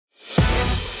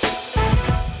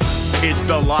It's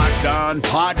the Locked On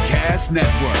Podcast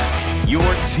Network, your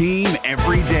team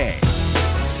every day.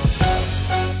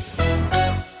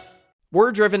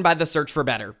 We're driven by the search for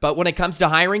better, but when it comes to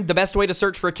hiring, the best way to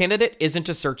search for a candidate isn't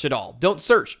to search at all. Don't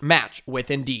search, match with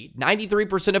Indeed.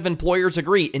 93% of employers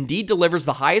agree Indeed delivers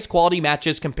the highest quality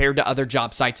matches compared to other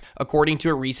job sites, according to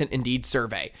a recent Indeed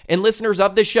survey. And listeners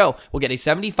of this show will get a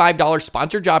 $75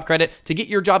 sponsored job credit to get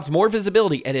your jobs more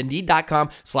visibility at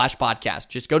Indeed.com/podcast.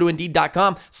 Just go to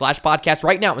Indeed.com/podcast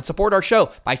right now and support our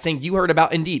show by saying you heard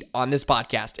about Indeed on this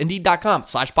podcast.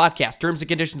 Indeed.com/podcast. Terms and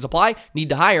conditions apply. Need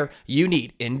to hire? You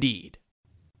need Indeed.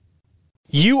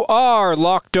 You are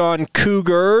Locked On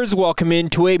Cougars. Welcome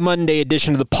into a Monday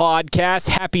edition of the podcast.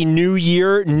 Happy New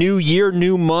Year,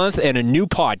 new month, and a new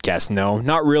podcast. No,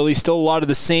 not really. Still a lot of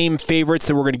the same favorites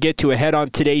that we're going to get to ahead on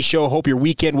today's show. Hope your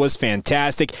weekend was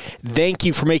fantastic. Thank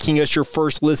you for making us your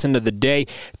first listen of the day.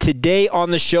 Today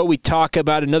on the show, we talk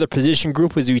about another position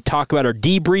group as we talk about our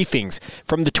debriefings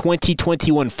from the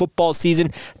 2021 football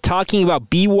season, talking about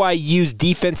BYU's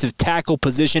defensive tackle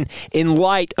position in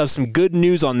light of some good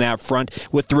news on that front,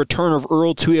 with the return of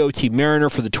Earl Tuioti Mariner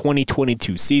for the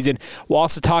 2022 season. We'll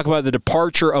also talk about the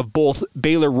departure of both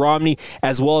Baylor Romney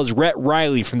as well as Rhett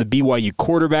Riley from the BYU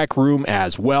quarterback room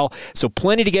as well. So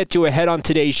plenty to get to ahead on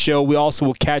today's show. We also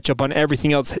will catch up on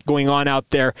everything else going on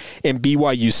out there in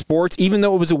BYU sports, even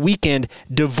though it was a weekend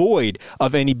devoid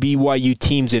of any BYU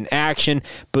teams in action.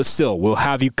 But still, we'll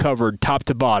have you covered top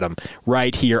to bottom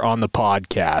right here on the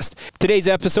podcast. Today's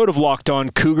episode of Locked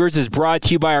On Cougars is brought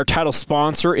to you by our title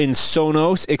sponsor in Sonos.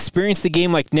 Experience the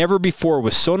game like never before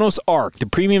with Sonos Arc, the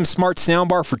premium smart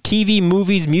soundbar for TV,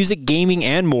 movies, music, gaming,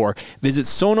 and more. Visit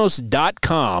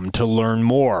Sonos.com to learn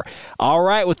more. All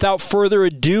right, without further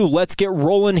ado, let's get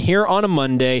rolling here on a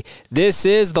Monday. This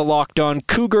is the Locked On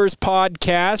Cougars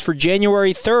podcast for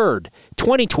January 3rd,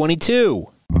 2022.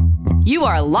 You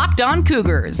are Locked On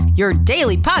Cougars, your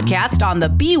daily podcast on the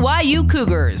BYU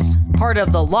Cougars. Part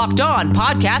of the Locked On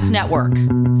Podcast Network.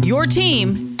 Your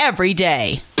team every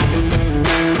day.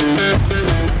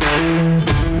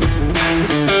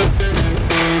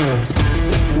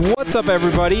 What's up,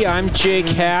 everybody? I'm Jake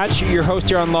Hatch, your host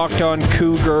here on Locked On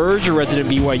Cougars, your resident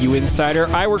BYU insider.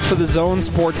 I work for the Zone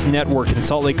Sports Network in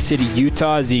Salt Lake City,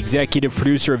 Utah, as the executive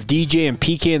producer of DJ and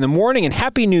PK in the Morning, and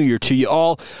Happy New Year to you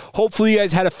all. Hopefully you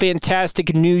guys had a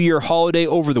fantastic New Year holiday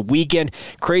over the weekend.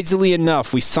 Crazily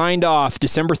enough, we signed off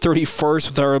December 31st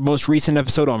with our most recent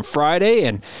episode on Friday,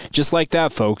 and just like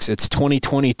that, folks, it's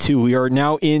 2022. We are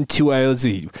now into,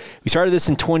 we started this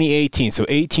in 2018, so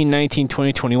 18, 19,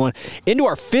 20, 21, into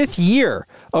our fifth year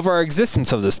of our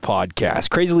existence of this podcast.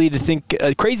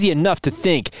 Crazy enough to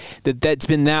think that that's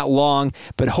been that long,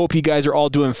 but hope you guys are all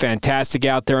doing fantastic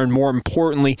out there, and more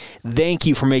importantly, thank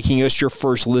you for making us your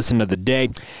first listen of the day.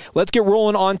 Let's get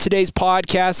rolling on today's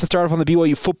podcast. To start off on the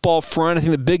BYU football front, I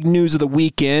think the big news of the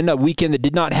weekend, a weekend that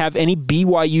did not have any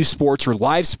BYU sports or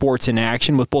live sports in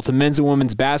action, with both the men's and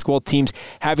women's basketball teams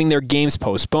having their games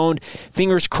postponed.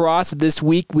 Fingers crossed that this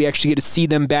week we actually get to see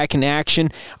them back in action.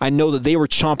 I know that they were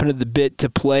chomping at the bit to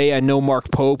play. I know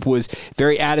Mark Pope was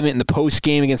very adamant in the post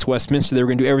game against Westminster. They were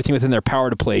going to do everything within their power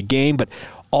to play a game, but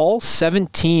all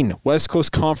 17 West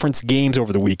Coast Conference games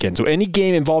over the weekend. So any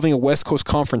game involving a West Coast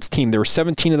Conference team, there were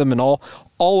 17 of them in all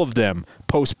of them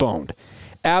postponed.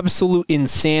 Absolute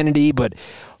insanity, but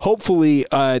hopefully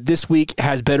this week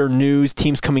has better news.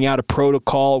 Teams coming out of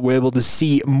protocol. We're able to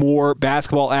see more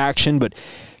basketball action, but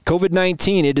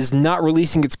COVID-19, it is not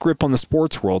releasing its grip on the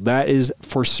sports world. That is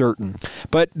for certain.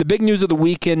 But the big news of the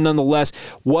weekend, nonetheless,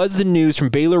 was the news from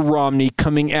Baylor Romney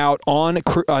coming out on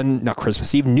not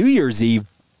Christmas Eve, New Year's Eve,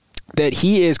 that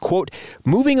he is, quote,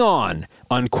 moving on,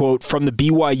 unquote, from the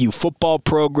BYU football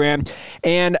program.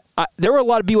 And there were a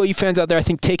lot of BYU fans out there, I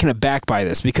think, taken aback by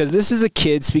this, because this is a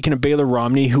kid, speaking of Baylor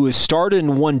Romney, who has started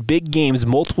and won big games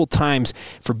multiple times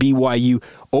for BYU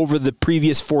over the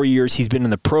previous 4 years he's been in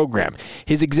the program.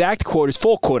 His exact quote, his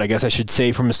full quote, I guess I should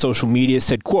say, from his social media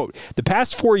said, quote, "The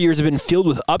past 4 years have been filled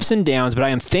with ups and downs, but I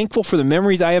am thankful for the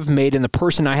memories I have made and the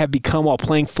person I have become while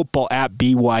playing football at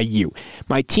BYU.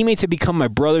 My teammates have become my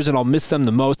brothers, and I'll miss them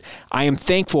the most. I am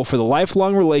thankful for the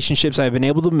lifelong relationships I have been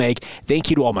able to make. Thank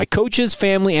you to all my coaches,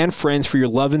 family, and friends for your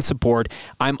love and support.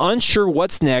 I'm unsure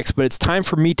what's next, but it's time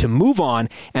for me to move on,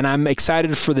 and I'm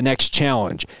excited for the next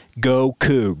challenge. Go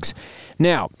Cougs."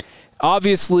 Now,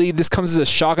 obviously, this comes as a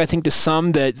shock, I think, to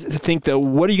some that think that,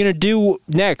 what are you going to do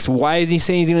next? Why is he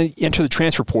saying he's going to enter the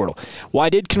transfer portal? Well, I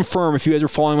did confirm, if you guys are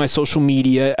following my social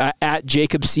media, at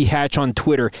Jacob C. Hatch on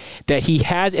Twitter, that he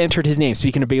has entered his name,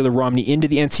 speaking of Baylor Romney, into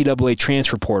the NCAA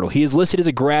transfer portal. He is listed as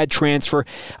a grad transfer.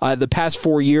 The past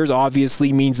 4 years,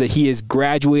 obviously, means that he is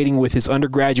graduating with his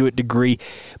undergraduate degree,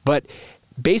 but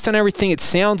based on everything it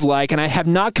sounds like, and I have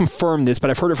not confirmed this, but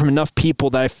I've heard it from enough people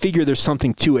that I figure there's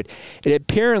something to it.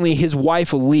 Apparently, his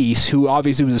wife, Elise, who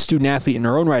obviously was a student athlete in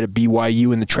her own right at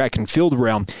BYU in the track and field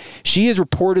realm, she has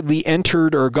reportedly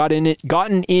entered or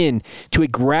gotten in to a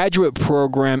graduate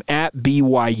program at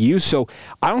BYU. So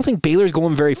I don't think Baylor's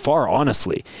going very far,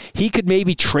 honestly. He could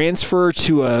maybe transfer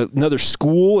to another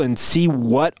school and see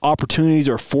what opportunities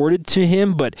are afforded to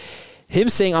him, but him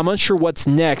saying, I'm unsure what's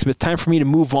next, but it's time for me to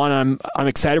move on, I'm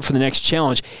excited for the next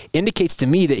challenge, indicates to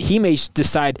me that he may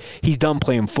decide he's done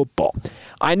playing football.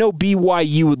 I know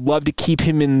BYU would love to keep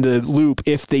him in the loop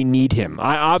if they need him.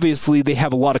 Obviously, they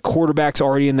have a lot of quarterbacks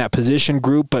already in that position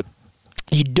group, but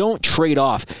you don't trade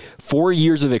off 4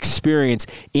 years of experience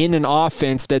in an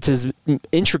offense that's as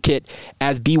intricate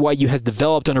as BYU has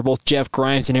developed under both Jeff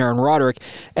Grimes and Aaron Roderick,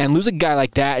 and lose a guy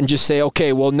like that and just say,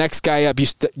 okay, well, next guy up, you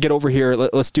get over here,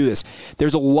 let's do this.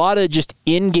 There's a lot of just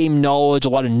in-game knowledge, a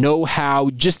lot of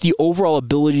know-how, just the overall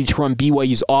ability to run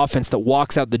BYU's offense that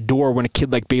walks out the door when a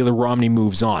kid like Baylor Romney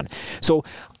moves on. So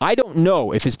I don't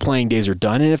know if his playing days are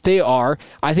done, and if they are,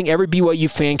 I think every BYU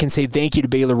fan can say thank you to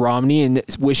Baylor Romney and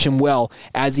wish him well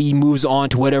as he moves on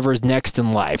to whatever is next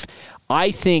in life.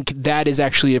 I think that is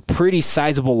actually a pretty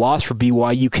sizable loss for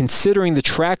BYU, considering the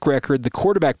track record the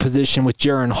quarterback position with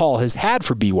Jaron Hall has had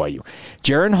for BYU.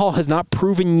 Jaron Hall has not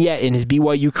proven yet in his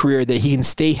BYU career that he can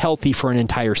stay healthy for an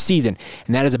entire season,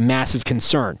 and that is a massive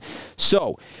concern.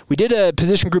 So, we did a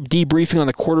position group debriefing on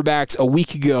the quarterbacks a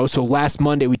week ago, so last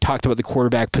Monday we talked about the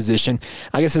quarterback position.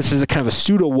 I guess this is a kind of a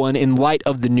pseudo one in light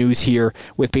of the news here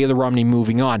with Baylor Romney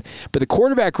moving on. But the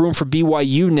quarterback room for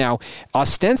BYU now,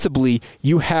 ostensibly,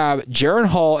 you have Jaron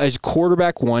Hall as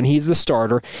quarterback one. He's the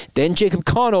starter. Then Jacob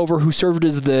Conover, who served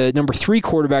as the number 3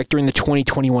 quarterback during the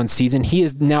 2021 season. He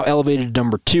is now elevated to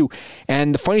number 2.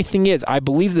 And the funny thing is, I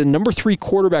believe the number 3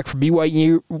 quarterback for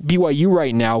BYU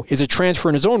right now is a transfer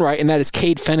in his own right, and that is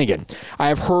Cade Fennegan. I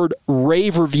have heard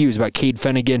rave reviews about Cade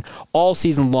Fennegan all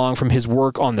season long from his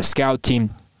work on the scout team.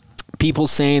 People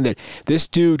saying that this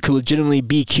dude could legitimately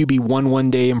be QB1 one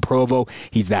day in Provo.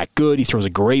 He's that good. He throws a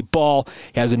great ball.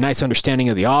 He has a nice understanding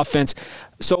of the offense.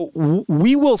 So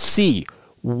we will see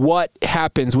what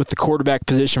happens with the quarterback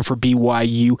position for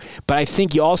BYU, but I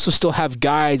think you also still have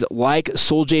guys like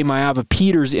Soljay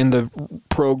Maiava-Peters in the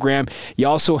program. You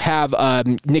also have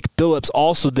Nick Billups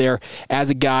also there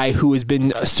as a guy who has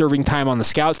been serving time on the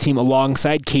scouts team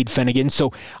alongside Cade Fennegan.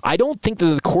 So I don't think that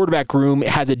the quarterback room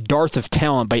has a dearth of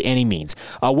talent by any means.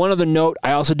 One other note,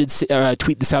 I also did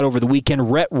tweet this out over the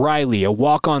weekend. Rhett Riley, a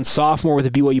walk-on sophomore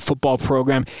with the BYU football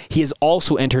program, he has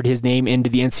also entered his name into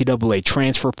the NCAA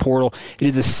transfer portal. It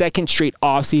is the second straight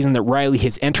offseason that Riley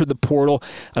has entered the portal,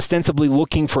 ostensibly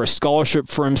looking for a scholarship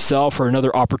for himself or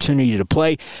another opportunity to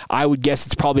play. I would guess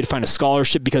it's probably to find a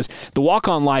scholarship, because the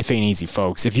walk-on life ain't easy,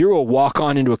 folks. If you're a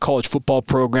walk-on into a college football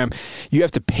program, you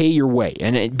have to pay your way.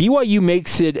 And BYU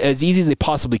makes it as easy as they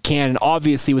possibly can, and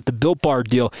obviously with the Built Bar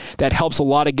deal, that helps a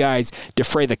lot of guys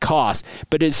defray the cost,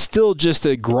 but it's still just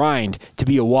a grind to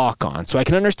be a walk-on. So I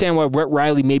can understand why Rhett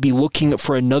Riley may be looking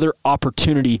for another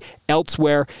opportunity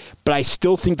elsewhere, but I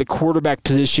still think the quarterback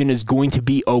position is going to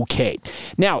be okay.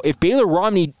 Now, if Baylor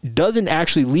Romney doesn't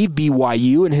actually leave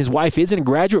BYU and his wife is in a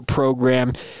graduate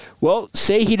program, well,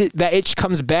 say that itch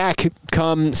comes back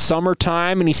come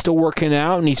summertime and he's still working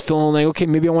out and he's feeling like, okay,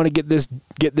 maybe I want to get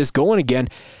this going again.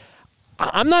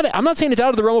 I'm not saying it's out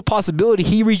of the realm of possibility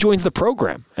he rejoins the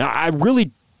program. I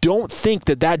really don't think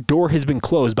that door has been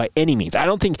closed by any means. I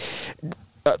don't think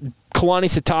Kalani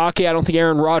Sitake, I don't think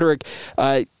Aaron Roderick,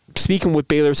 speaking with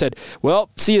Baylor, said, well,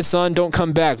 see you, son, don't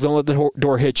come back, don't let the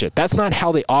door hit you. That's not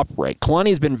how they operate. Kalani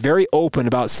has been very open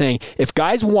about saying, if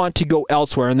guys want to go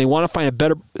elsewhere and they want to find a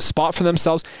better spot for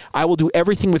themselves, I will do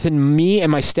everything within me and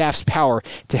my staff's power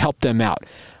to help them out.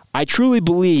 I truly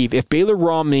believe if Baylor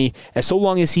Romney, as so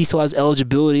long as he still has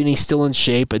eligibility and he's still in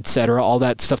shape, etc., all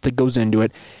that stuff that goes into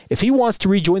it, if he wants to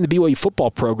rejoin the BYU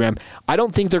football program, I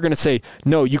don't think they're going to say,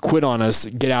 no, you quit on us,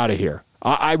 get out of here.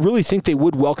 I really think they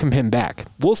would welcome him back.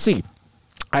 We'll see.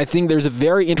 I think there's a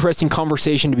very interesting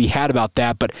conversation to be had about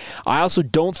that, but I also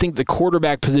don't think the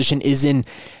quarterback position is in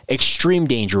extreme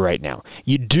danger right now.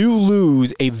 You do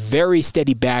lose a very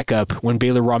steady backup when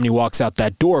Baylor Romney walks out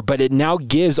that door, but it now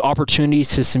gives opportunities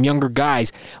to some younger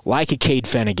guys like a Cade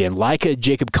Fennegan, like a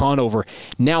Jacob Conover.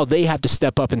 Now they have to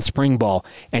step up in spring ball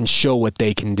and show what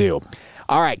they can do.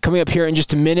 All right, coming up here in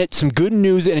just a minute, some good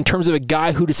news in terms of a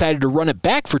guy who decided to run it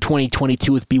back for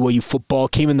 2022 with BYU football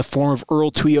came in the form of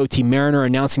Earl Tuioti Mariner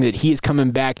announcing that he is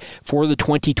coming back for the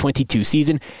 2022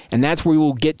 season, and that's where we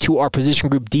will get to our position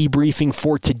group debriefing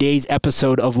for today's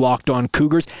episode of Locked On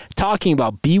Cougars, talking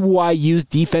about BYU's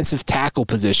defensive tackle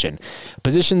position, a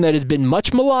position that has been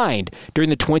much maligned during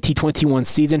the 2021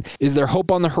 season. Is there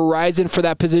hope on the horizon for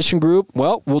that position group?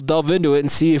 Well, we'll delve into it and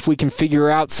see if we can figure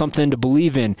out something to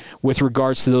believe in with regards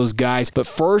to those guys. But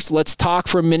first, let's talk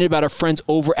for a minute about our friends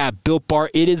over at Built Bar.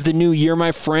 It is the new year,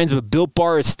 my friends, but Built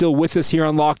Bar is still with us here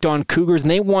on Locked On Cougars, and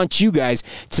they want you guys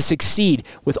to succeed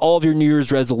with all of your New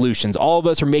Year's resolutions. All of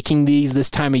us are making these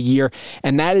this time of year,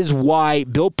 and that is why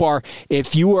Built Bar,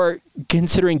 if you are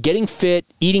considering getting fit,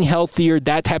 eating healthier,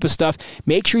 that type of stuff,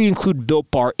 make sure you include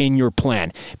Built Bar in your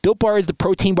plan. Built Bar is the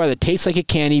protein bar that tastes like a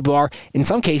candy bar, in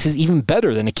some cases even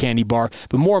better than a candy bar,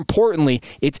 but more importantly,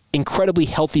 it's incredibly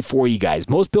healthy for you guys.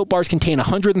 Most Built Bars contain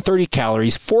 130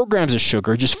 calories, 4 grams of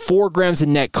sugar, just 4 grams of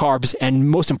net carbs, and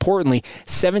most importantly,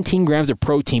 17 grams of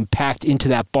protein packed into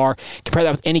that bar. Compare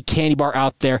that with any candy bar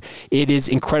out there. It is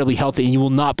incredibly healthy, and you will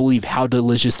not believe how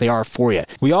delicious they are for you.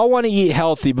 We all want to eat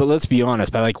healthy, but let's be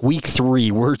honest, by like week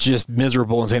 3, we're just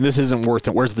miserable and saying this isn't worth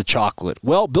it. Where's the chocolate?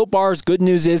 Well, Built Bar's good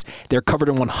news is they're covered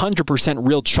in 100%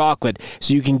 real chocolate,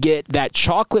 so you can get that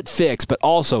chocolate fix, but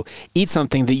also eat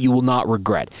something that you will not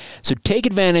regret. So take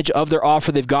advantage of their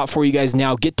offer they've got for you guys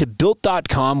now. Get to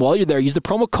Built.com. While you're there, use the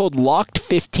promo code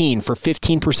LOCKED15 for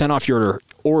 15% off your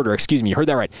order. Excuse me, you heard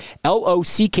that right.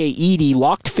 LOCKED,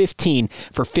 LOCKED15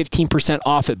 for 15%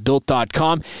 off at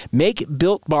Built.com. Make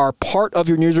Built Bar part of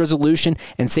your New Year's resolution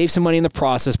and save some money in the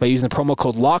process by using the promo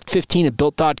code LOCKED15 at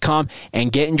Built.com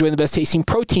and get enjoying the best tasting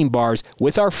protein bars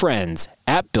with our friends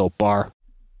at Built Bar.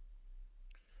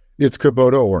 It's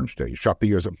Kubota Orange Day. Shop the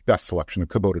year's best selection of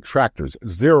Kubota tractors,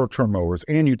 zero-turn mowers,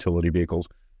 and utility vehicles,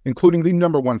 including the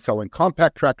 #1 selling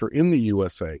compact tractor in the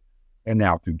USA. And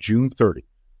now through June 30,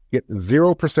 get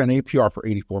 0% APR for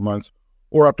 84 months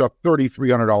or up to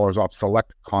 $3,300 off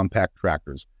select compact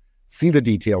tractors. See the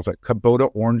details at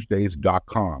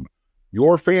KubotaOrangeDays.com.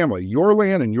 Your family, your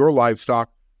land, and your livestock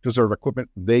deserve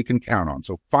equipment they can count on.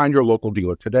 So find your local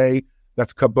dealer today.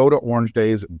 That's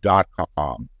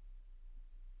KubotaOrangeDays.com.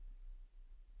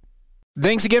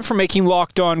 Thanks again for making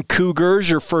Locked On Cougars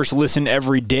your first listen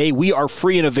every day. We are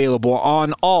free and available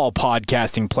on all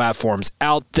podcasting platforms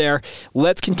out there.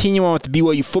 Let's continue on with the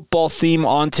BYU football theme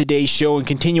on today's show and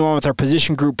continue on with our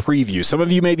position group preview. Some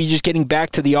of you may be just getting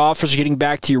back to the office or getting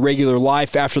back to your regular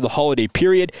life after the holiday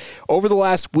period. Over the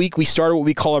last week, we started what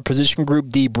we call our position group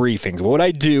debriefings. What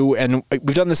I do, and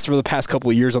we've done this for the past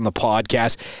couple of years on the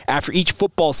podcast, after each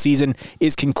football season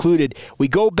is concluded, we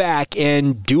go back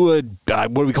and do a,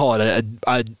 what do we call it,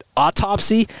 an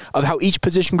autopsy of how each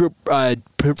position group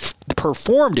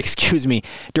performed,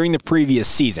 during the previous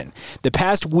season. The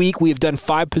past week, we have done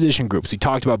 5 position groups. We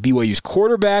talked about BYU's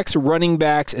quarterbacks, running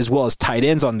backs, as well as tight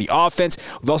ends on the offense.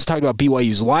 We've also talked about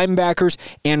BYU's linebackers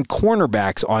and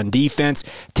cornerbacks on defense.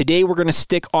 Today, we're going to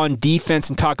stick on defense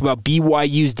and talk about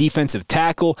BYU's defensive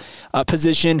tackle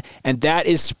position, and that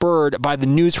is spurred by the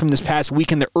news from this past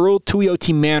weekend that Earl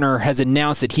Tuioti Mariner has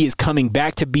announced that he is coming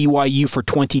back to BYU for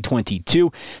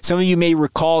 2022. Some of you may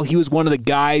recall he was one of the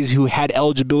guys who had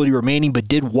eligibility remaining but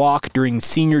did walk during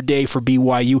senior day for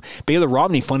BYU. Baylor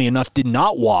Romney, funny enough, did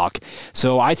not walk.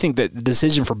 So I think that the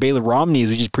decision for Baylor Romney, as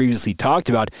we just previously talked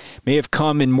about, may have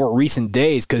come in more recent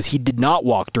days because he did not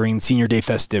walk during senior day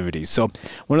festivities. So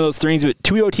one of those things. But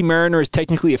Tuioti Mariner is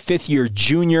technically a 5th-year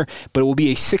junior, but will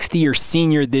be a 6th-year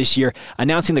senior this year,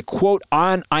 announcing the quote,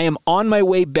 I am on my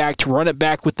way back to run it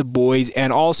back with the boys,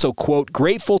 and also, quote,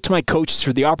 grateful to my coaches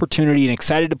for the opportunity and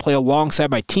excited to play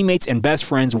alongside my teammates and best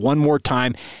friends one more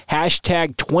time.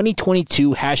 Hashtag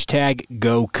 2022, hashtag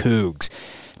Go Cougs.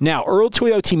 Now, Earl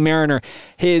Tuioti Mariner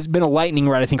has been a lightning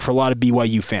rod, I think, for a lot of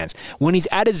BYU fans. When he's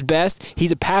at his best,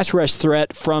 he's a pass rush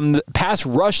threat from the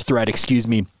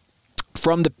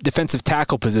defensive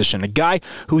tackle position. A guy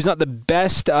who's not the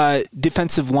best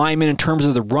defensive lineman in terms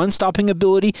of the run-stopping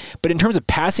ability, but in terms of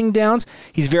passing downs,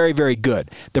 he's very, very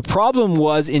good. The problem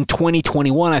was in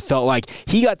 2021, I felt like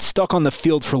he got stuck on the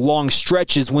field for long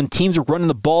stretches when teams were running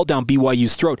the ball down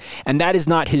BYU's throat, and that is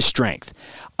not his strength.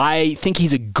 I think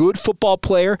he's a good football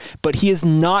player, but he is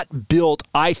not built,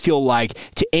 I feel like,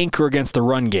 to anchor against the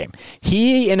run game.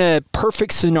 He, in a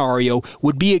perfect scenario,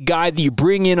 would be a guy that you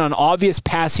bring in on obvious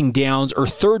passing downs or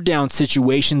third down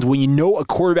situations when you know a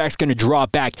quarterback's going to draw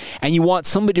back and you want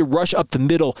somebody to rush up the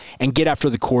middle and get after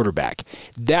the quarterback.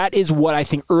 That is what I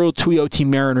think Earl Tuioti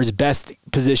Mariner's best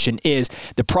position is.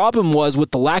 The problem was with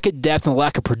the lack of depth and the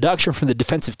lack of production from the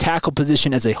defensive tackle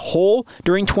position as a whole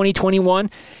during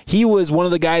 2021. He was one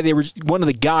of the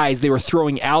guys they were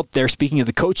throwing out there, speaking of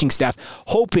the coaching staff,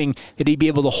 hoping that he'd be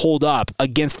able to hold up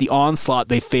against the onslaught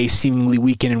they faced seemingly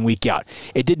week in and week out.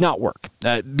 It did not work.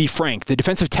 Be frank, the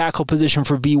defensive tackle position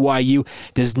for BYU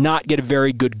does not get a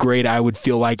very good grade, I would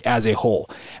feel like, as a whole.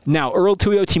 Now, Earl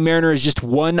Tuioti Mariner is just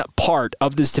one part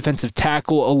of this defensive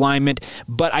tackle alignment,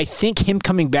 but I think him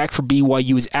coming back for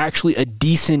BYU is actually a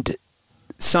decent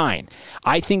sign.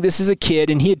 I think this is a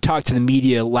kid, and he had talked to the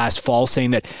media last fall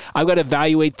saying that I've got to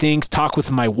evaluate things, talk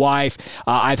with my wife.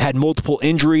 I've had multiple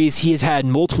injuries. He has had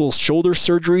multiple shoulder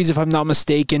surgeries, if I'm not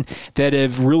mistaken, that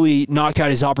have really knocked out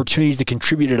his opportunities to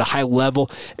contribute at a high level.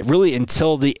 Really,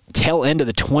 until the tail end of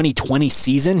the 2020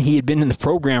 season, he had been in the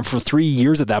program for 3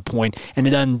 years at that point and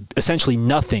had done essentially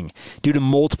nothing due to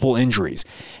multiple injuries.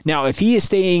 Now, if he is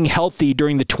staying healthy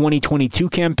during the 2022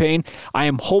 campaign, I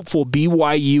am hopeful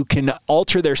BYU can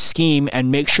alter their scheme and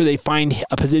make sure they find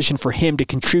a position for him to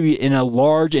contribute in a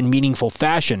large and meaningful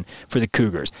fashion for the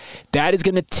Cougars. That is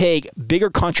going to take bigger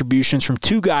contributions from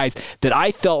two guys that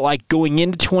I felt like going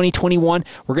into 2021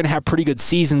 were going to have pretty good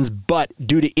seasons, but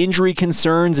due to injury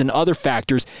concerns and other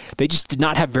factors, they just did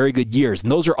not have very good years.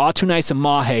 And those are Atunai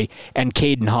Samaje and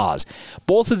Caden Haas.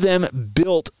 Both of them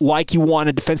built like you want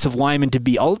a defensive lineman to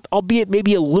be, albeit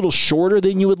maybe a little shorter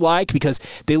than you would like, because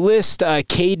they list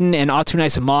Caden and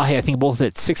Atunai Samaje, I think both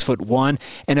at 6'1",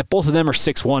 and if both of them are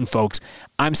 6'1", folks,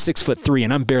 I'm 6'3",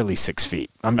 and I'm barely 6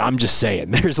 feet. I'm just saying.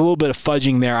 There's a little bit of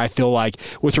fudging there, I feel like,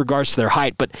 with regards to their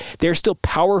height, but they're still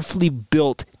powerfully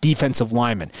built defensive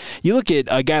linemen. You look at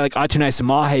a guy like Atunai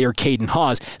Samaje or Caden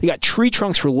Haas, they got tree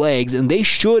trunks for legs, and they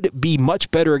should be much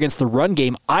better against the run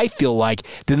game, I feel like,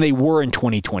 than they were in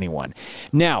 2021.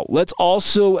 Now, let's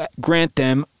also grant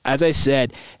them, as I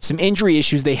said, some injury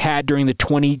issues they had during the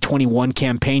 2021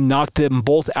 campaign knocked them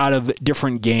both out of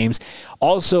different games.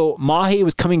 Also, Mahe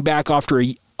was coming back after a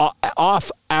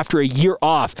year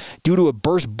off due to a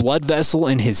burst blood vessel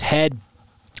in his head.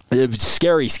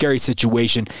 Scary, scary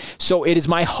situation. So it is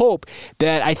my hope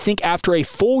that I think after a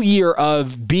full year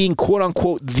of being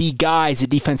quote-unquote the guys at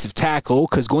defensive tackle,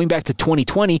 because going back to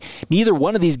 2020, neither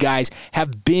one of these guys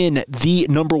have been the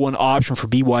number one option for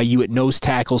BYU at nose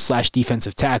tackle /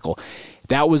 defensive tackle.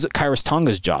 That was Kairos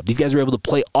Tonga's job. These guys were able to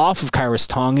play off of Kairos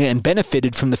Tonga and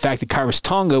benefited from the fact that Kairos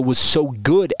Tonga was so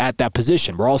good at that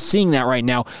position. We're all seeing that right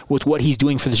now with what he's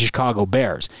doing for the Chicago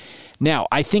Bears. Now,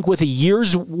 I think with a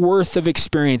year's worth of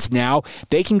experience now,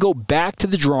 they can go back to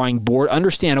the drawing board,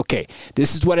 understand, okay,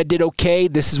 this is what I did okay,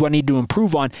 this is what I need to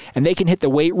improve on, and they can hit the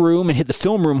weight room and hit the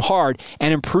film room hard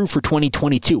and improve for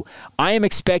 2022. I am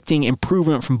expecting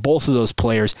improvement from both of those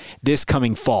players this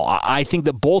coming fall. I think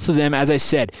that both of them, as I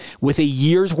said, with a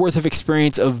year's worth of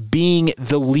experience of being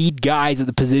the lead guys at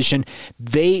the position,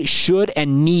 they should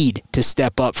and need to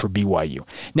step up for BYU.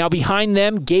 Now, behind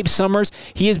them, Gabe Summers,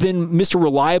 he has been Mr.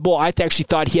 Reliable. I actually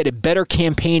thought he had a better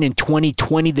campaign in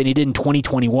 2020 than he did in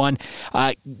 2021.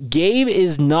 Gabe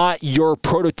is not your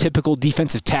prototypical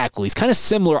defensive tackle. He's kind of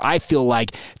similar, I feel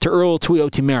like, to Earl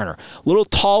Tuioti Mariner. A little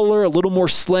taller, a little more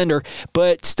slender,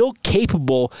 but still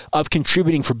capable of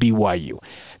contributing for BYU.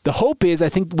 The hope is, I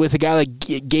think, with a guy like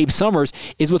Gabe Summers,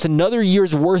 is with another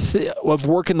year's worth of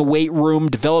work in the weight room,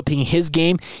 developing his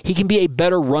game, he can be a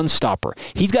better run stopper.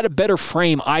 He's got a better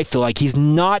frame, I feel like. He's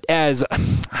not as,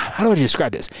 how do I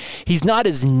describe this? He's not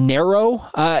as narrow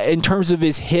in terms of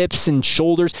his hips and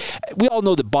shoulders. We all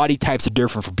know that body types are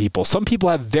different for people. Some people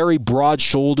have very broad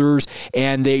shoulders,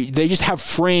 and they just have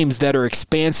frames that are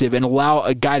expansive and allow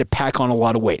a guy to pack on a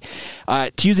lot of weight.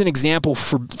 To use an example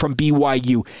from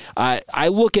BYU, I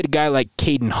look at a guy like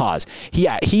Caden Haas.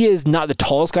 He is not the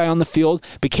tallest guy on the field,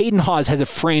 but Caden Haas has a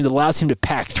frame that allows him to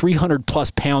pack 300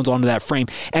 plus pounds onto that frame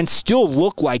and still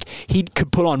look like he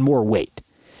could put on more weight.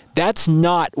 That's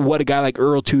not what a guy like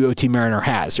Earl Tuioti Mariner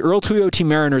has. Earl Tuioti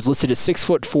Mariner is listed at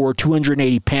 6'4",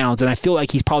 280 pounds, and I feel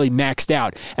like he's probably maxed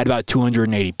out at about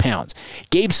 280 pounds.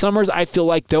 Gabe Summers, I feel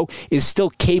like, though, is still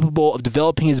capable of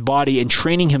developing his body and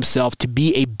training himself to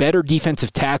be a better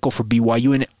defensive tackle for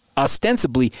BYU and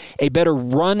ostensibly a better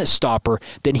run stopper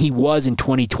than he was in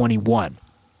 2021.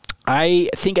 I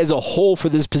think as a whole for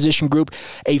this position group,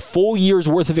 a full year's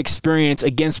worth of experience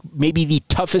against maybe the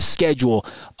toughest schedule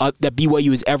that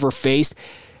BYU has ever faced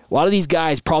A lot of these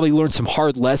guys probably learned some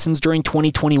hard lessons during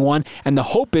 2021, and the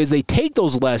hope is they take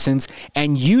those lessons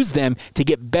and use them to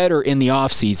get better in the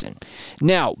offseason.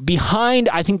 Now, behind,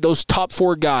 I think, those top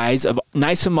 4 guys of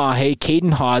Nisa Mahe,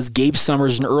 Caden Haas, Gabe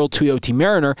Summers, and Earl Tuioti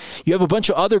Mariner, you have a bunch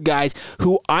of other guys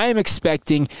who I am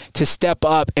expecting to step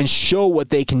up and show what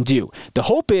they can do. The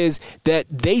hope is that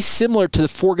they, similar to the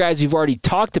 4 guys we've already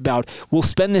talked about, will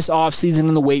spend this offseason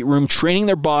in the weight room, training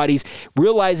their bodies,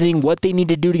 realizing what they need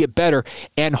to do to get better,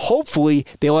 and hopefully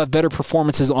they'll have better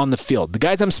performances on the field. The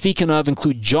guys I'm speaking of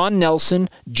include John Nelson,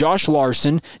 Josh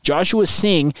Larson, Joshua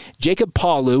Singh, Jacob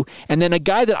Palu, and then a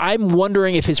guy that I'm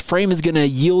wondering if his frame is going to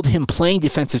yield him playing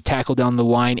defensive tackle down the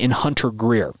line in Hunter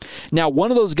Greer. Now,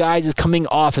 one of those guys is coming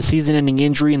off a season-ending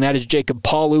injury, and that is Jacob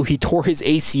Palu. He tore his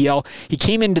ACL. He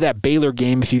came into that Baylor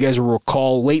game, if you guys will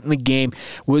recall, late in the game,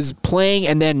 was playing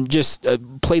and then just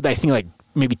played, I think, like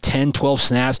maybe 10, 12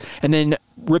 snaps, and then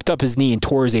ripped up his knee and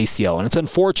tore his ACL. And it's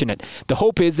unfortunate. The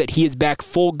hope is that he is back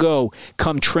full go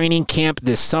come training camp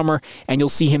this summer, and you'll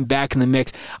see him back in the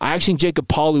mix. I actually think Jacob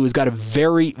Palu has got a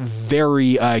very,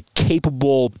 very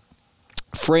capable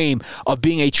frame of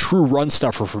being a true run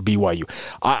stuffer for BYU.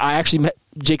 I actually met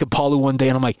Jacob Palu one day,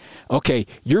 and I'm like, okay,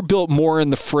 you're built more in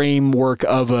the framework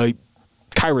of a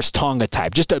Kairos Tonga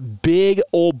type, just a big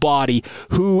old body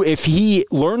who, if he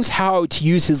learns how to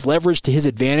use his leverage to his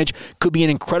advantage, could be an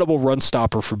incredible run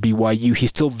stopper for BYU. He's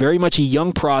still very much a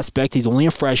young prospect. He's only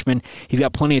a freshman. He's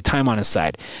got plenty of time on his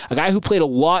side. A guy who played a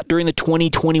lot during the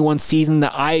 2021 season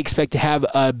that I expect to have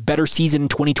a better season in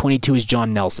 2022 is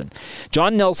John Nelson.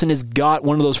 John Nelson has got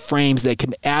one of those frames that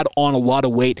can add on a lot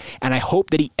of weight, and I hope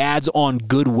that he adds on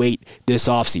good weight this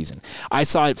offseason. I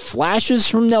saw flashes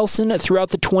from Nelson throughout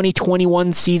the 2021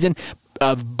 season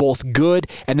of both good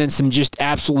and then some just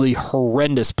absolutely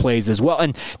horrendous plays as well.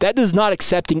 And that is not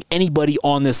accepting anybody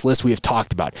on this list we have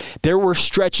talked about. There were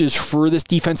stretches for this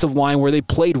defensive line where they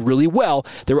played really well.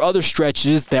 There were other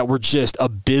stretches that were just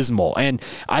abysmal. And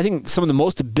I think some of the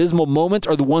most abysmal moments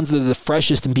are the ones that are the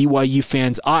freshest in BYU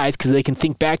fans' eyes, because they can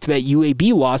think back to that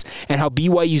UAB loss and how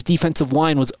BYU's defensive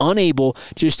line was unable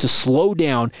just to slow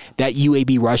down that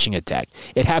UAB rushing attack.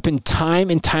 It happened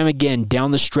time and time again down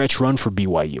the stretch run for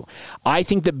BYU. I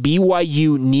think that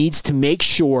BYU needs to make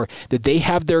sure that they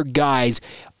have their guys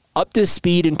up to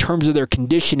speed in terms of their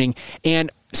conditioning.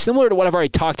 And similar to what I've already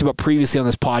talked about previously on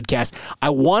this podcast, I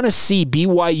want to see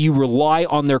BYU rely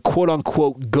on their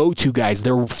quote-unquote go-to guys,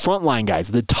 their frontline guys,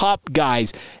 the top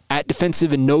guys at defensive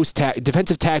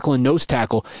tackle and nose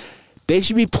tackle. They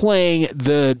should be playing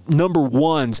the number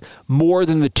ones more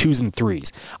than the 2s and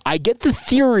 3s. I get the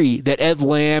theory that Ed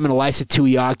Lamb and Elisa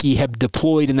Tuiaki have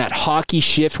deployed in that hockey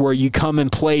shift where you come and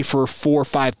play for 4 or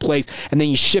 5 plays and then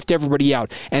you shift everybody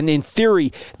out. And in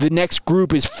theory, the next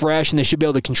group is fresh and they should be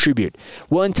able to contribute.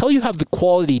 Well, until you have the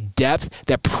quality depth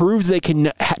that proves they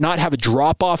can not have a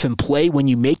drop-off in play when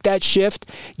you make that shift,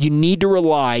 you need to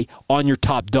rely on your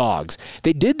top dogs.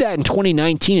 They did that in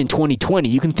 2019 and 2020.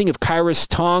 You can think of Kairos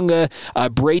Tonga,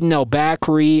 Braden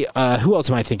El-Bakri. Who else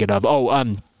am I thinking of?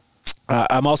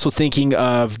 I'm also thinking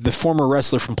of the former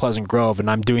wrestler from Pleasant Grove, and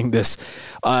I'm doing this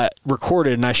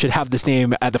recorded, and I should have this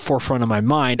name at the forefront of my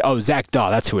mind. Zach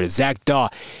Daw. That's who it is. Zach Daw.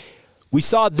 We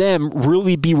saw them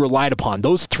really be relied upon.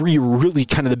 Those 3 were really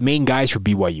kind of the main guys for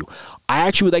BYU. I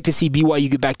actually would like to see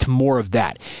BYU get back to more of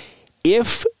that.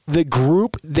 If the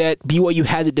group that BYU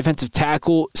has at defensive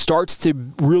tackle starts to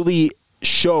really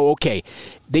show, okay,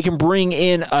 they can bring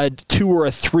in a 2 or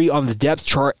a 3 on the depth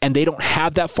chart and they don't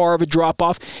have that far of a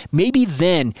drop-off, maybe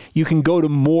then you can go to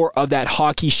more of that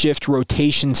hockey shift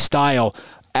rotation style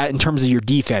in terms of your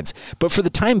defense. But for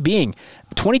the time being,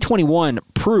 2021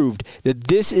 proved that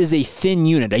this is a thin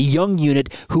unit, a young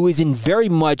unit who is in very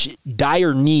much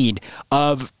dire need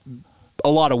of a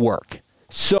lot of work.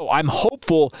 So I'm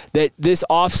hopeful that this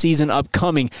offseason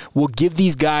upcoming will give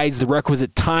these guys the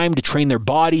requisite time to train their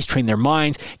bodies, train their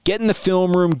minds, get in the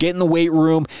film room, get in the weight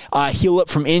room, heal up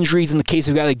from injuries in the case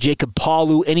of a guy like Jacob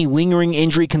Palu, any lingering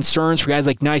injury concerns for guys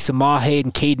like Nisa Mahe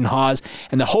and Caden Haas.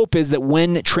 And the hope is that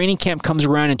when training camp comes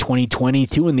around in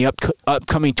 2022 and the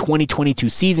upcoming 2022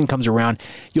 season comes around,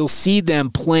 you'll see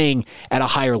them playing at a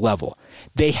higher level.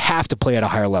 They have to play at a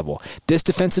higher level. This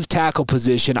defensive tackle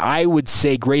position, I would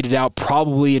say, graded out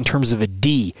probably in terms of a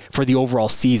D for the overall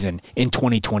season in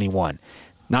 2021.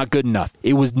 Not good enough.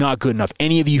 It was not good enough.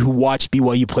 Any of you who watched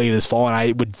BYU play this fall, and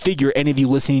I would figure any of you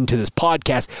listening to this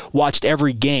podcast watched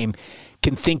every game,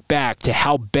 can think back to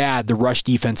how bad the rush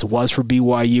defense was for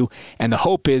BYU, and the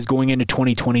hope is going into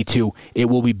 2022, it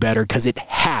will be better because it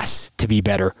has to be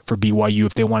better for BYU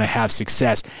if they want to have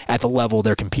success at the level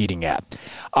they're competing at.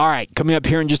 All right, coming up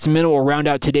here in just a minute, we'll round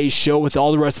out today's show with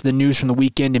all the rest of the news from the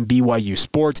weekend in BYU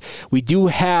sports. We do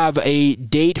have a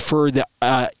date for the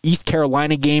East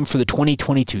Carolina game for the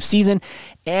 2022 season,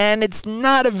 and it's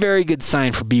not a very good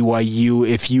sign for BYU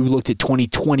if you looked at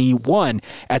 2021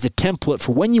 as a template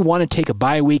for when you want to take a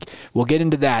bye week. We'll get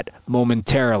into that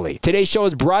momentarily. Today's show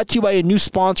is brought to you by a new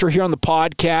sponsor here on the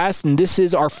podcast, and this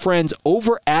is our friends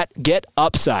over at Get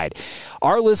Upside.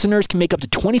 Our listeners can make up to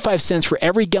 25 cents for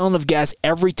every gallon of gas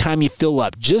every time you fill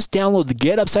up. Just download the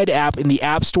Get Upside app in the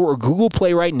App Store or Google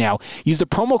Play right now. Use the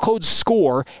promo code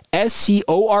SCORE,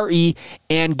 SCORE,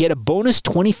 and get a bonus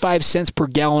 25 cents per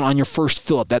gallon on your first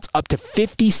fill-up. That's up to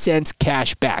 50 cents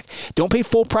cash back. Don't pay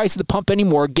full price at the pump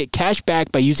anymore. Get cash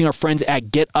back by using our friends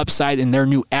at Get Upside in their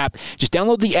new app. Just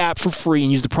download the app for free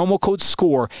and use the promo code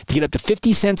SCORE to get up to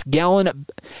 50 cents gallon.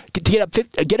 Get up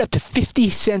to 50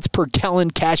 cents per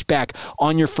gallon cash back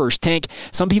on your first tank.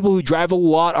 Some people who drive a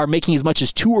lot are making as much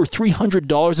as $200 or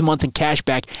 $300 a month in cash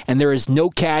back, and there is no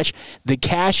cash. The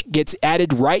cash gets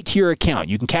added right to your account.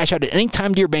 You can cash out at any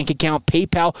time to your bank account,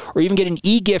 PayPal, or even get an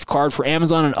e-gift card for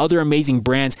Amazon and other amazing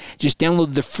brands. Just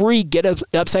download the free Get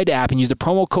Upside app and use the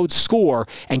promo code SCORE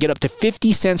and get up to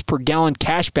 50 cents per gallon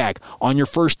cash back on your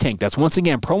first tank. That's once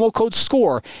again promo code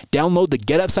SCORE. Download the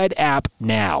Get Upside app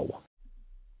now.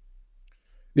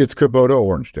 It's Kubota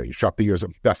Orange Day. Shop the year's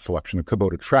best selection of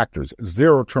Kubota tractors,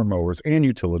 zero-turn mowers, and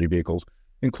utility vehicles,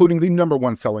 including the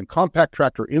 #1 selling compact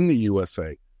tractor in the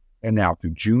USA. And now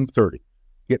through June 30,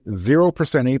 get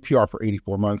 0% APR for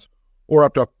 84 months or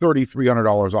up to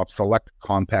 $3,300 off select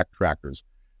compact tractors.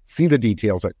 See the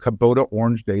details at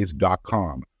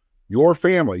KubotaOrangeDays.com. Your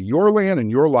family, your land, and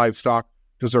your livestock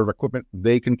deserve equipment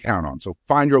they can count on. So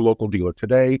find your local dealer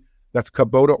today. That's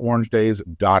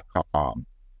KubotaOrangeDays.com.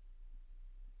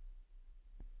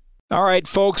 All right,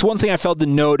 folks, one thing I failed to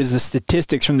note is the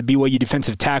statistics from the BYU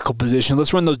defensive tackle position.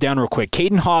 Let's run those down real quick.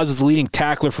 Caden Hawes was the leading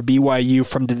tackler for BYU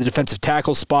from the defensive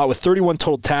tackle spot with 31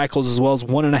 total tackles as well as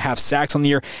 1.5 sacks on the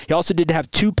year. He also did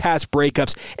have 2 pass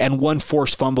breakups and 1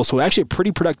 forced fumble, so actually a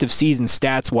pretty productive season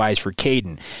stats-wise for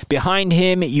Caden. Behind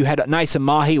him, you had Naisa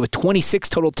Mahi with 26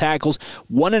 total tackles,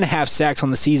 1.5 sacks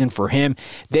on the season for him.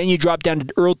 Then you drop down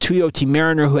to Earl Tuioti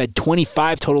Mariner, who had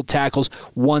 25 total tackles,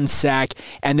 1 sack.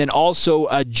 And then also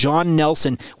John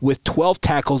Nelson with 12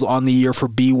 tackles on the year for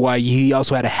BYU. He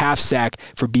also had a half sack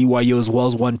for BYU as well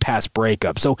as 1 pass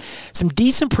breakup. So some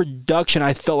decent production,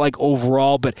 I felt like,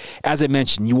 overall. But as I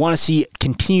mentioned, you want to see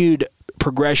continued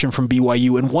progression from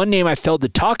BYU. And one name I failed to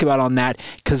talk about on that,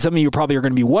 because some of you probably are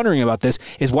going to be wondering about this,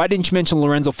 is why didn't you mention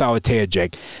Lorenzo Fauatea,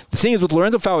 Jake? The thing is with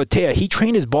Lorenzo Fauatea, he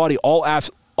trained his body all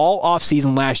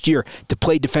offseason last year to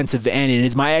play defensive end, and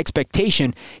it's my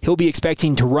expectation he'll be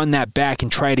expecting to run that back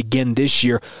and try it again this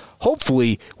year,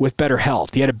 hopefully with better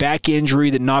health. He had a back injury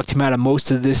that knocked him out of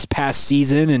most of this past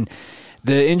season, and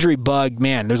the injury bug,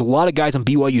 man, there's a lot of guys on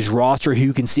BYU's roster who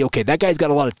you can see, okay, that guy's got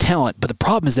a lot of talent, but the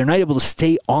problem is they're not able to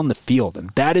stay on the field,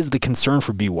 and that is the concern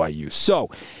for BYU.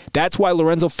 So that's why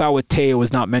Lorenzo Fauatea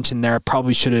was not mentioned there. I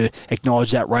probably should have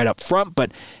acknowledged that right up front,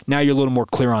 but now you're a little more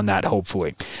clear on that,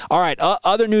 hopefully. All right,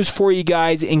 other news for you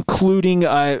guys, including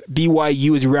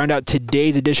BYU, as we round out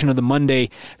today's edition of the Monday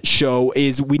show,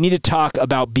 is we need to talk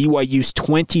about BYU's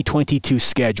 2022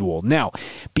 schedule. Now,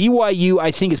 BYU, I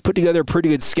think, has put together a pretty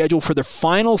good schedule for their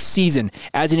final season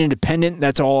as an independent.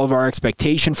 That's all of our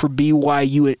expectation for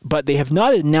BYU, but they have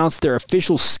not announced their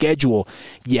official schedule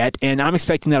yet, and I'm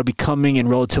expecting that'll be coming in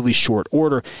relatively short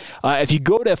order. If you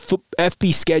go to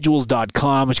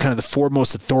fbschedules.com, which is kind of the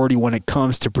foremost authority when it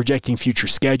comes to projecting future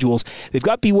schedules, they've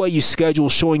got BYU's schedule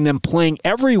showing them playing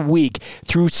every week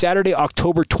through Saturday,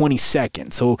 October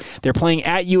 22nd. So they're playing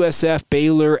at USF,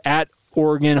 Baylor, at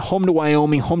Oregon, home to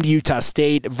Wyoming, home to Utah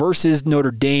State, versus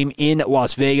Notre Dame in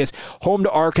Las Vegas, home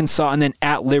to Arkansas, and then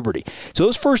at Liberty. So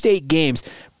those first 8 games,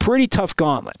 pretty tough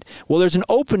gauntlet. Well, there's an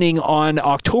opening on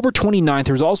October 29th.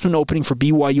 There's also an opening for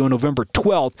BYU on November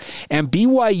 12th. And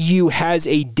BYU has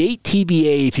a date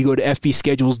TBA, if you go to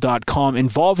fbschedules.com,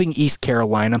 involving East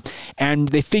Carolina. And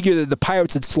they figure that the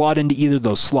Pirates would slot into either of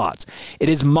those slots. It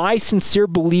is my sincere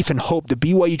belief and hope that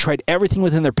BYU tried everything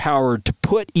within their power to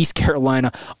put East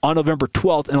Carolina on November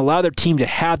 12th and allow their team to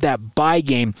have that bye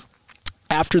game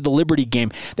after the Liberty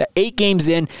game, that 8 games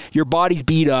in, your body's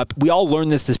beat up. We all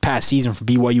learned this past season for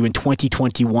BYU in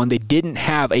 2021. They didn't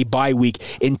have a bye week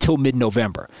until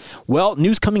mid-November. Well,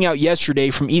 news coming out yesterday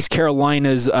from East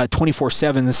Carolina's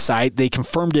 24/7 site, they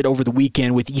confirmed it over the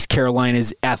weekend with East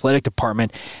Carolina's athletic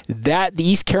department, that the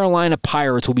East Carolina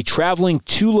Pirates will be traveling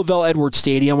to Lavelle Edwards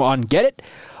Stadium on, get it,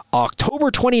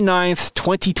 October 29th,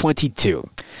 2022.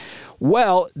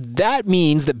 Well, that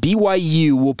means that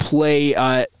BYU will play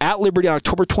at Liberty on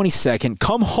October 22nd,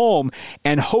 come home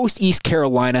and host East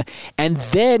Carolina, and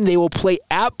then they will play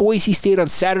at Boise State on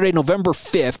Saturday, November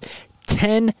 5th,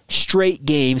 10 straight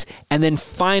games, and then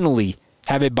finally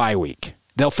have a bye week.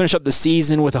 They'll finish up the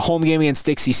season with a home game against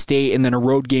Dixie State and then a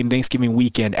road game Thanksgiving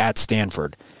weekend at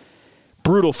Stanford.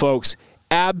 Brutal, folks.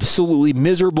 Absolutely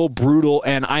miserable, brutal,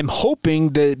 and I'm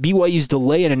hoping that BYU's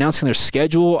delay in announcing their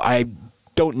schedule, I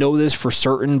don't know this for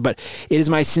certain, but it is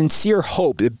my sincere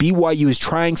hope that BYU is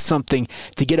trying something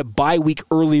to get a bye week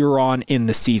earlier on in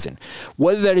the season.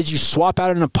 Whether that is you swap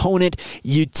out an opponent,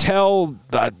 you tell,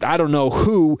 I don't know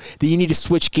who, that you need to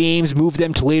switch games, move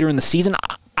them to later in the season,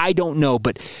 I don't know,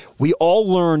 but we all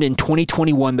learned in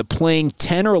 2021 that playing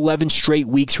 10 or 11 straight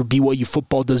weeks for BYU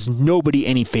football does nobody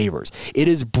any favors. It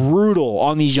is brutal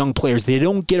on these young players. They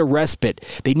don't get a respite.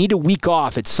 They need a week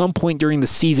off at some point during the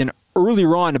season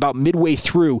earlier on, about midway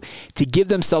through, to give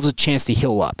themselves a chance to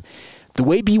heal up. The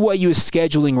way BYU is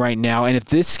scheduling right now, and if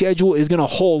this schedule is going to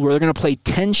hold where they're going to play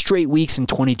 10 straight weeks in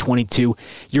 2022,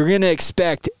 you're going to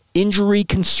expect injury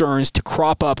concerns to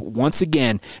crop up once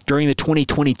again during the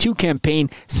 2022 campaign,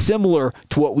 similar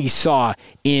to what we saw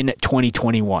in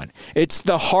 2021. It's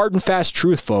the hard and fast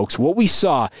truth, folks. What we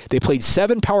saw, they played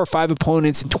 7 Power 5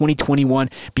 opponents in 2021.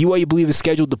 BYU, I believe, is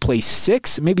scheduled to play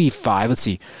 6, maybe 5. Let's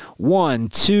see. 1,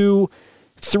 2,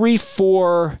 3,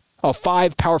 4...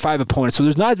 5 Power 5 opponents. So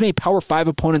there's not as many Power 5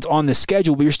 opponents on the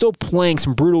schedule, but you're still playing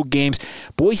some brutal games.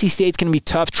 Boise State's going to be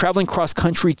tough. Traveling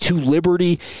cross-country to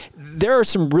Liberty. There are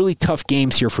some really tough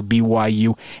games here for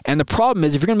BYU. And the problem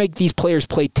is, if you're going to make these players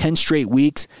play 10 straight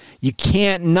weeks, you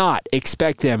can't not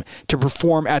expect them to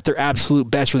perform at their absolute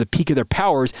best or the peak of their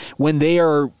powers when they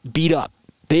are beat up.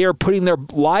 They are putting their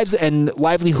lives and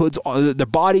livelihoods, their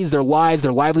bodies, their lives,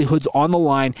 their livelihoods on the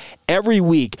line every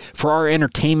week for our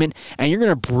entertainment, and you're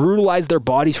going to brutalize their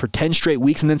bodies for 10 straight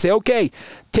weeks and then say, okay,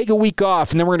 take a week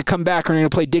off, and then we're going to come back and we're going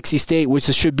to play Dixie State, which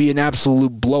should be an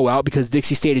absolute blowout because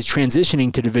Dixie State is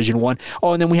transitioning to Division I.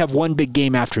 Oh, and then we have one big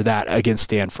game after that against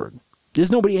Stanford.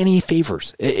 There's nobody any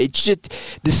favors. It's just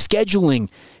the scheduling,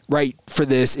 right, for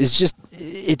this is just,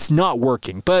 it's not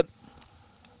working. But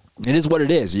it is what it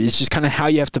is. It's just kind of how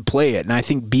you have to play it. And I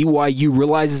think BYU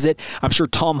realizes it. I'm sure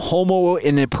Tom Homo,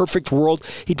 in a perfect world,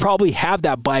 he'd probably have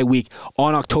that bye week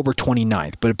on October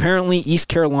 29th. But apparently East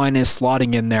Carolina is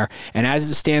slotting in there. And as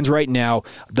it stands right now,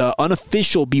 the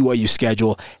unofficial BYU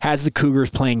schedule has the Cougars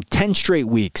playing 10 straight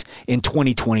weeks in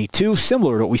 2022,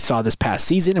 similar to what we saw this past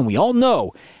season. And we all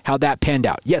know how that panned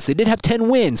out. Yes, they did have 10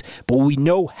 wins, but we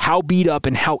know how beat up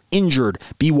and how injured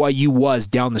BYU was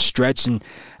down the stretch. And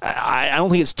I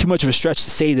don't think it's too much of a stretch to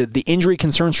say that the injury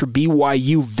concerns for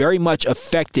BYU very much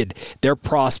affected their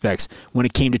prospects when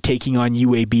it came to taking on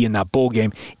UAB in that bowl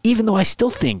game, even though I still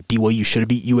think BYU should have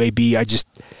beat UAB.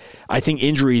 I think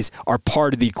injuries are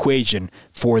part of the equation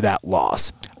for that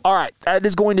loss. All right, that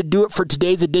is going to do it for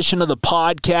today's edition of the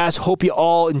podcast. Hope you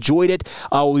all enjoyed it.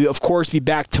 We'll, of course, be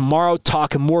back tomorrow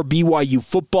talking more BYU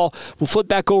football. We'll flip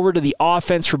back over to the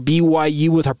offense for BYU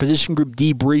with our position group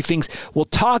debriefings. We'll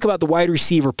talk about the wide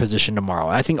receiver position tomorrow.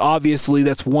 I think, obviously,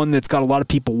 that's one that's got a lot of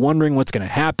people wondering what's going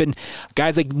to happen.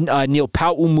 Guys like Neil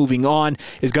Pautwell moving on.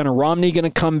 Is Gunnar Romney going to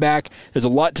come back? There's a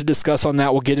lot to discuss on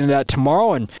that. We'll get into that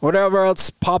tomorrow and whatever else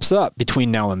pops up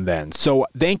between now and then. So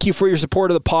thank you for your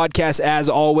support of the podcast, as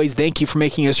always. Thank you for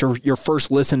making us your first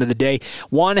listen of the day.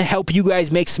 Want to help you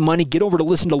guys make some money? Get over to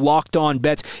listen to Locked On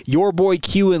Bets. Your boy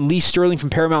Q and Lee Sterling from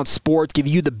Paramount Sports give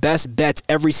you the best bets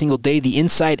every single day, the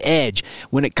inside edge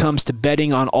when it comes to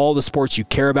betting on all the sports you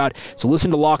care about. So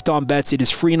listen to Locked On Bets. It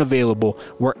is free and available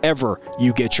wherever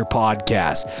you get your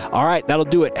podcasts. All right, that'll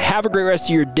do it. Have a great rest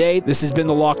of your day. This has been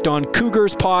the Locked On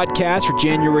Cougars podcast for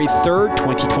January 3rd,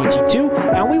 2022,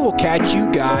 and we will catch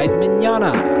you guys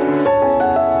mañana.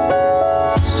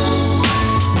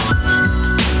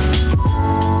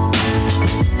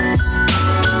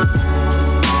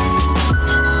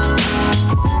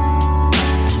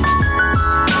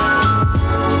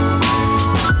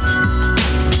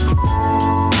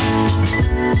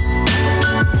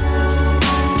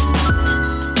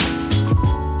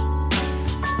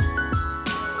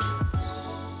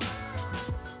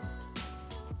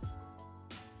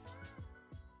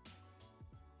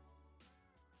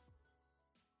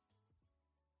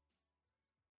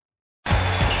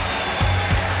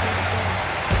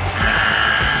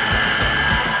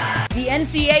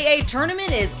 NCAA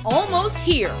tournament is almost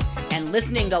here, and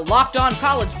listening to Locked On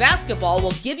College Basketball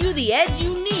will give you the edge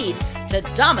you need to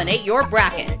dominate your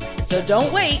bracket. So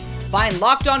don't wait. Find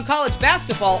Locked On College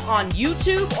Basketball on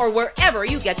YouTube or wherever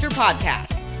you get your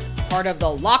podcasts. Part of the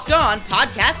Locked On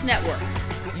Podcast Network.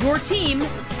 Your team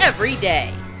every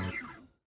day.